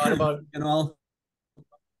anybody ever thought about,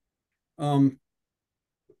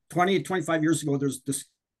 25 years ago, there's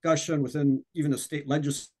discussion within even the state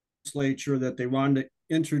legislature that they wanted to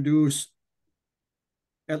introduce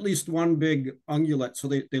at least one big ungulate. So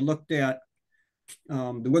they looked at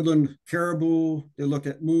the woodland caribou, they looked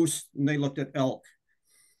at moose, and they looked at elk.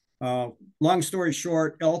 Long story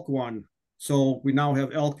short, elk won. So we now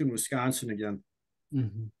have elk in Wisconsin again.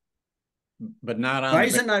 Mm-hmm. But not on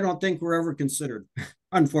bison. I don't think we're ever considered,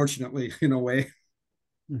 unfortunately, in a way.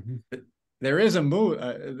 Mm-hmm. But there is a moose.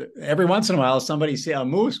 Every once in a while, somebody see a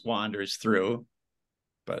moose wanders through,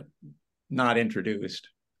 but not introduced.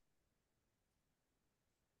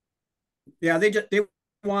 Yeah, they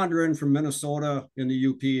wander in from Minnesota in the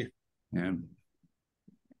UP. Yeah.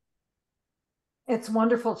 It's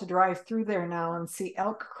wonderful to drive through there now and see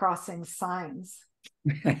elk crossing signs.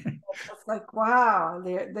 It's like, wow,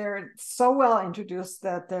 they're so well introduced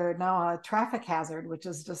that they're now a traffic hazard, which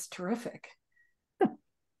is just terrific.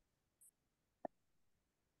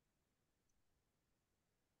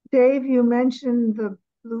 Dave, you mentioned the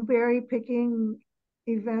blueberry picking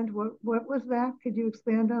event. What was that? Could you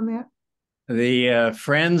expand on that? The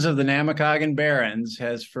Friends of the Namekagon Barrens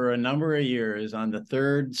has for a number of years on the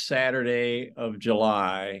third Saturday of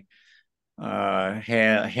July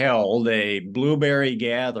held a blueberry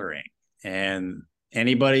gathering, and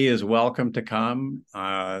anybody is welcome to come.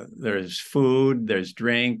 There's food, there's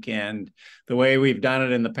drink, and the way we've done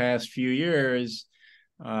it in the past few years,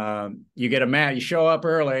 You get a map, you show up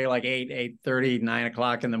early, like 8:30, 9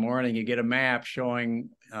 o'clock in the morning, you get a map showing,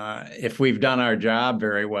 if we've done our job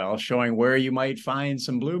very well, showing where you might find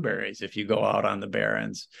some blueberries if you go out on the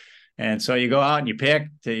barrens. And so you go out and you pick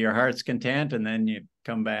to your heart's content, and then you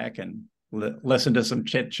come back and listen to some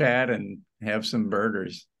chit chat and have some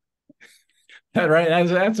burgers. Right?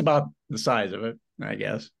 That's about the size of it, I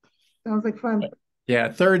guess. Sounds like fun.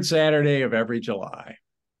 Yeah, third Saturday of every July.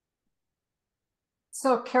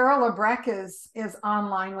 So Carol Lebrecht is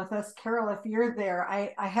online with us. Carol, if you're there,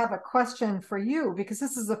 I have a question for you, because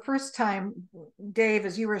this is the first time, Dave,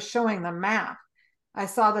 as you were showing the map, I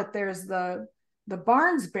saw that there's the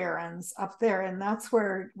Barrens Barrens up there, and that's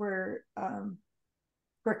where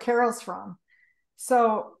Carol's from.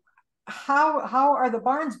 So how are the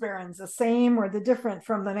Barrens Barrens the same or the different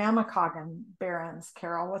from the Namekagon Barrens,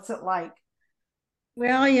 Carol? What's it like?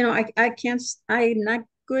 Well, I can't, I'm not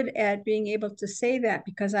good at being able to say that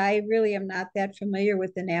because I really am not that familiar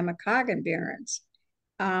with the Namekagon Barrens.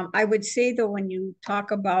 I would say, though, when you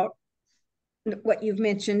talk about what you've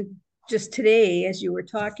mentioned just today as you were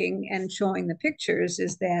talking and showing the pictures,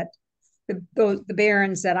 is that the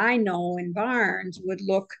barrens that I know in Barnes would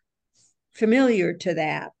look familiar to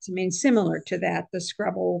that. I mean, similar to that, the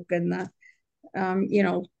scrub oak and the,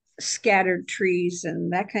 scattered trees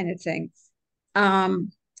and that kind of thing.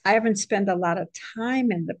 I haven't spent a lot of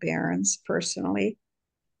time in the barrens personally,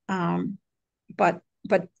 but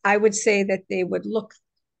I would say that they would look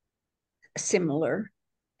similar.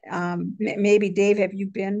 Maybe Dave, have you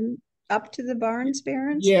been up to the Barrens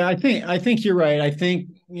Barrens? Yeah, I think you're right. I think,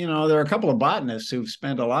 there are a couple of botanists who've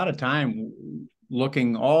spent a lot of time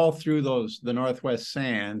looking all through the Northwest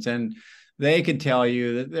sands, and they could tell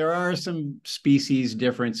you that there are some species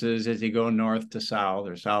differences as you go north to south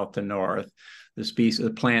or south to north.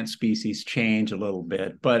 The plant species change a little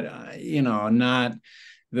bit, but not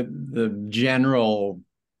the general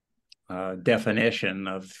definition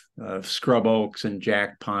of scrub oaks and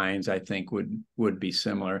jack pines. I think would be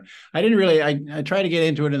similar. I tried to get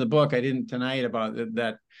into it in the book. I didn't tonight, about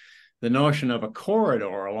that the notion of a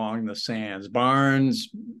corridor along the sands, Barrens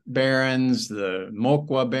Barrens, the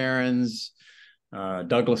Moqua Barrens,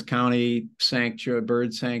 Douglas County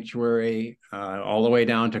Bird Sanctuary, all the way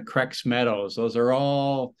down to Crex Meadows. Those are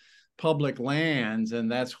all public lands,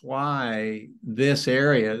 and that's why this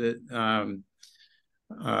area that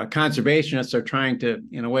conservationists are trying to,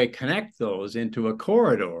 in a way, connect those into a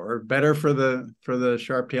corridor, better for the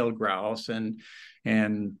sharp-tailed grouse, and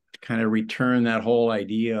kind of return that whole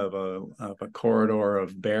idea of a corridor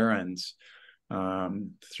of barrens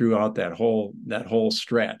throughout that whole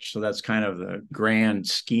stretch. So that's kind of the grand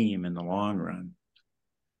scheme in the long run.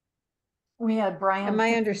 We had Brian. And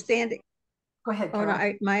my understanding. Go ahead, Carol. Oh,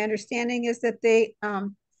 no, my understanding is that they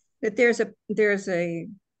that there's a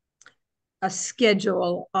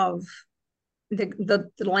schedule of the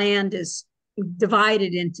land is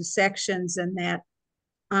divided into sections, and that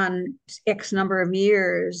on X number of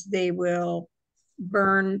years they will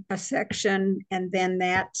burn a section, and then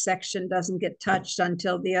that section doesn't get touched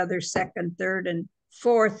until the other second, third, and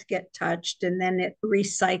fourth get touched, and then it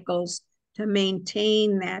recycles to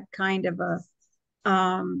maintain that kind of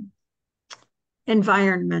a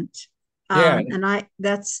environment. Yeah. And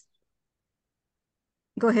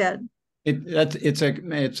go ahead. It's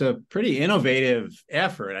a pretty innovative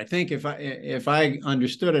effort. I think if I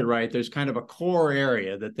understood it right, there's kind of a core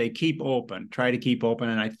area that they try to keep open,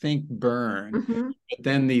 and I think burn. Mm-hmm. But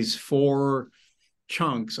then these 4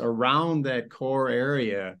 chunks around that core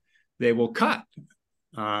area, they will cut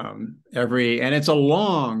and it's a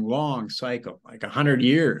long cycle, like 100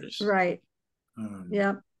 years. Right.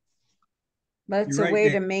 Yeah. But it's a way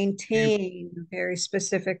to maintain a very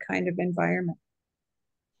specific kind of environment.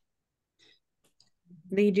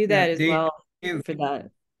 They do that as well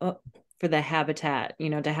for the habitat,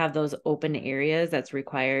 to have those open areas that's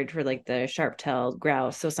required for like the sharp-tailed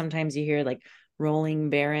grouse. So sometimes you hear like rolling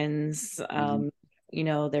barrens,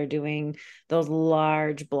 they're doing those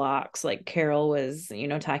large blocks like Carol was,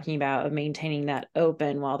 talking about, of maintaining that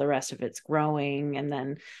open while the rest of it's growing, and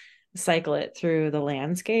then cycle it through the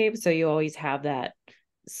landscape. So you always have that,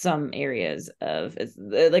 some areas of, it's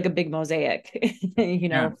like a big mosaic, for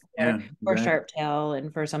exactly. sharp-tail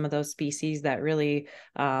and for some of those species that really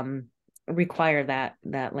require that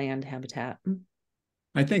land habitat.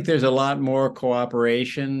 I think there's a lot more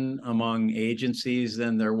cooperation among agencies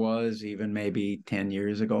than there was even maybe 10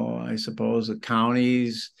 years ago. I suppose the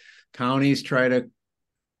counties try to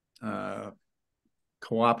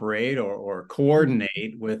cooperate or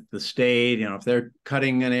coordinate with the state. You know, if they're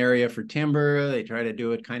cutting an area for timber, they try to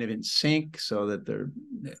do it kind of in sync so that the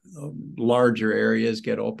larger areas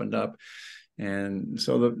get opened up. And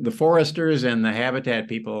so the foresters and the habitat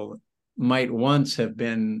people might once have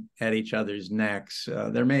been at each other's necks.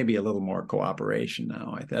 There may be a little more cooperation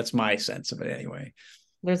now. That's my sense of it anyway.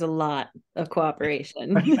 There's a lot of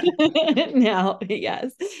cooperation now.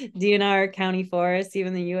 Yes. DNR, county forests,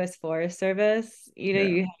 even the U.S. Forest Service, you know,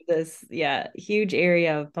 you have this, huge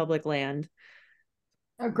area of public land.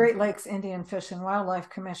 Great Lakes Indian Fish and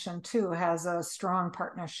Wildlife Commission too has a strong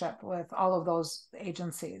partnership with all of those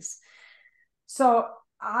agencies. So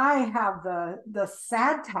I have the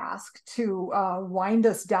sad task to wind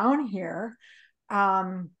us down here.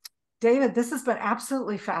 David, this has been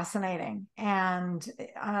absolutely fascinating, and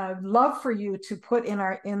I'd love for you to put in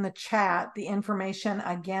the chat the information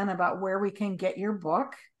again about where we can get your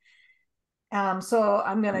book. So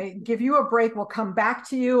I'm going to give you a break. We'll come back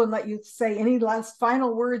to you and let you say any last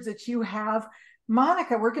final words that you have.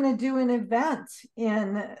 Monica, we're going to do an event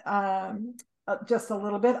in just a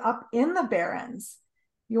little bit up in the Barrens.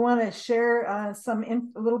 You want to share a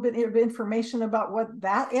little bit of information about what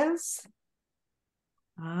that is?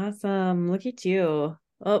 Awesome. Look at you.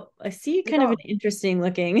 Oh, I see you kind of an interesting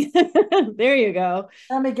looking. There you go.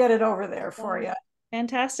 Let me get it over there for you.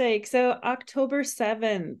 Fantastic. So October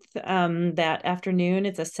 7th, that afternoon,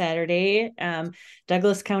 it's a Saturday,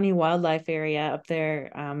 Douglas County Wildlife Area up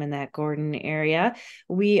there in that Gordon area.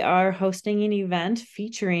 We are hosting an event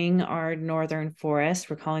featuring our northern forest.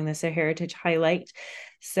 We're calling this a heritage highlight.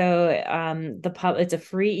 So it's a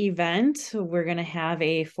free event. We're going to have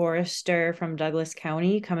a forester from Douglas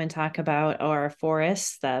County come and talk about our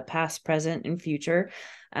forests, the past, present, and future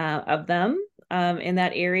of them in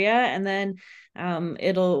that area. And then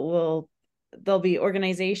there'll be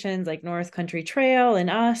organizations like North Country Trail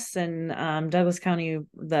and us and Douglas County,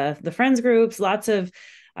 the Friends groups, lots of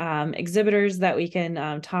exhibitors that we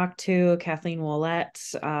can talk to. Kathleen Willette,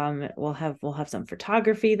 we'll have some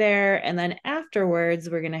photography there, and then afterwards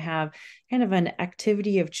we're going to have kind of an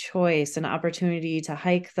activity of choice, an opportunity to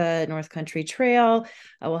hike the North Country Trail.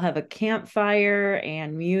 We'll have a campfire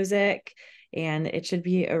and music, and it should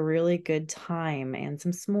be a really good time, and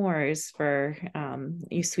some s'mores for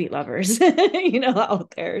you sweet lovers,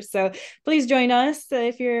 out there. So please join us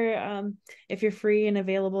if you're free and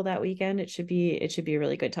available that weekend. It should be a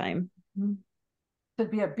really good time.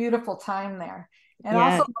 Should be a beautiful time there. And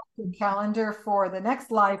also the calendar for the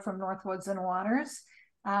next live from Northwoods and Waters.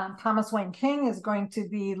 Thomas Wayne King is going to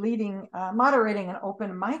be moderating an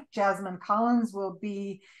open mic. Jasmine Collins will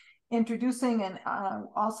be introducing and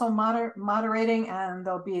also moderating, and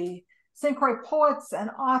there'll be St. Croix poets and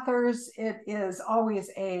authors. It is always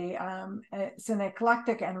it's an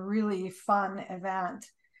eclectic and really fun event.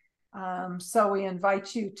 So we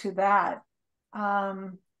invite you to that.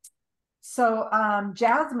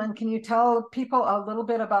 Jasmine, can you tell people a little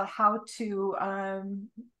bit about how to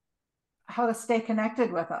stay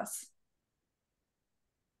connected with us?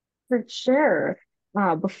 For sure.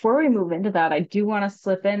 Before we move into that, I do want to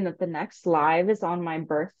slip in that the next live is on my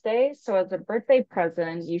birthday. So as a birthday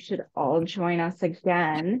present, you should all join us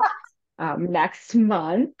again next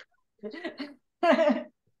month.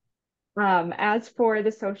 As for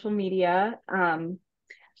the social media,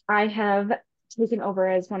 I have taken over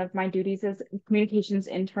as one of my duties as communications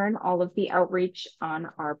intern, all of the outreach on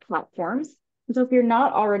our platforms. So if you're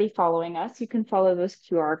not already following us, you can follow those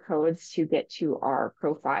QR codes to get to our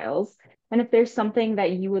profiles. And if there's something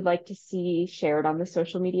that you would like to see shared on the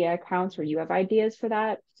social media accounts, or you have ideas for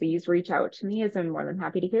that, please reach out to me, as I'm more than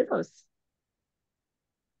happy to hear those.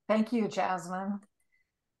 Thank you, Jasmine.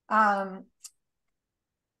 And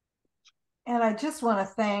I just want to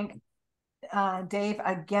thank Dave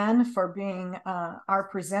again for being our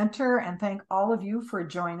presenter, and thank all of you for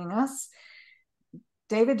joining us.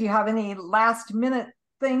 David, do you have any last minute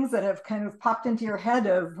things that have kind of popped into your head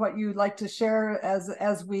of what you'd like to share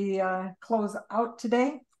as we close out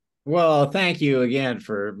today? Well, thank you again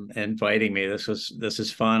for inviting me. This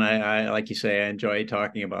is fun. I like you say, I enjoy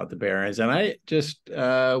talking about the Barrens, and I just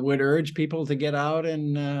would urge people to get out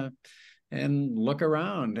and look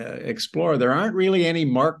around, explore. There aren't really any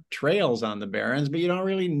marked trails on the Barrens, but you don't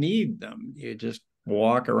really need them. You just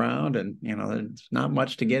walk around, and there's not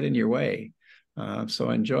much to get in your way. So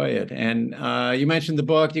enjoy it. And you mentioned the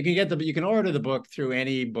book. You can order the book through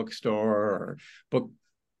any bookstore or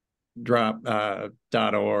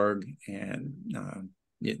bookdrop.org, and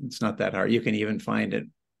it's not that hard. You can even find it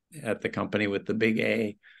at the company with the big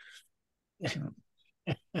A.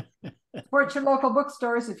 Support your local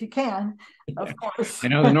bookstores if you can, of course. I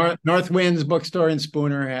know the North Winds bookstore in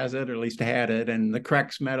Spooner has it, or at least had it, and the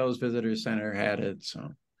Crex Meadows Visitor Center had it. So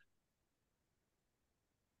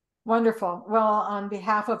wonderful. Well, on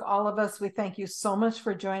behalf of all of us, we thank you so much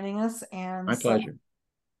for joining us. And my pleasure.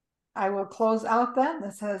 I will close out then.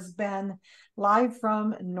 This has been live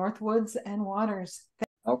from Northwoods and Waters.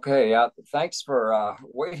 Okay, yeah, thanks for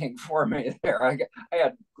waiting for me there. I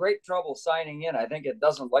had great trouble signing in. I think it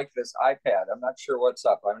doesn't like this iPad. I'm not sure what's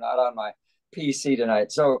up. I'm not on my PC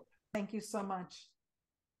tonight. So thank you so much.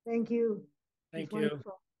 Thank you. Thank you.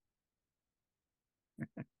 Wonderful.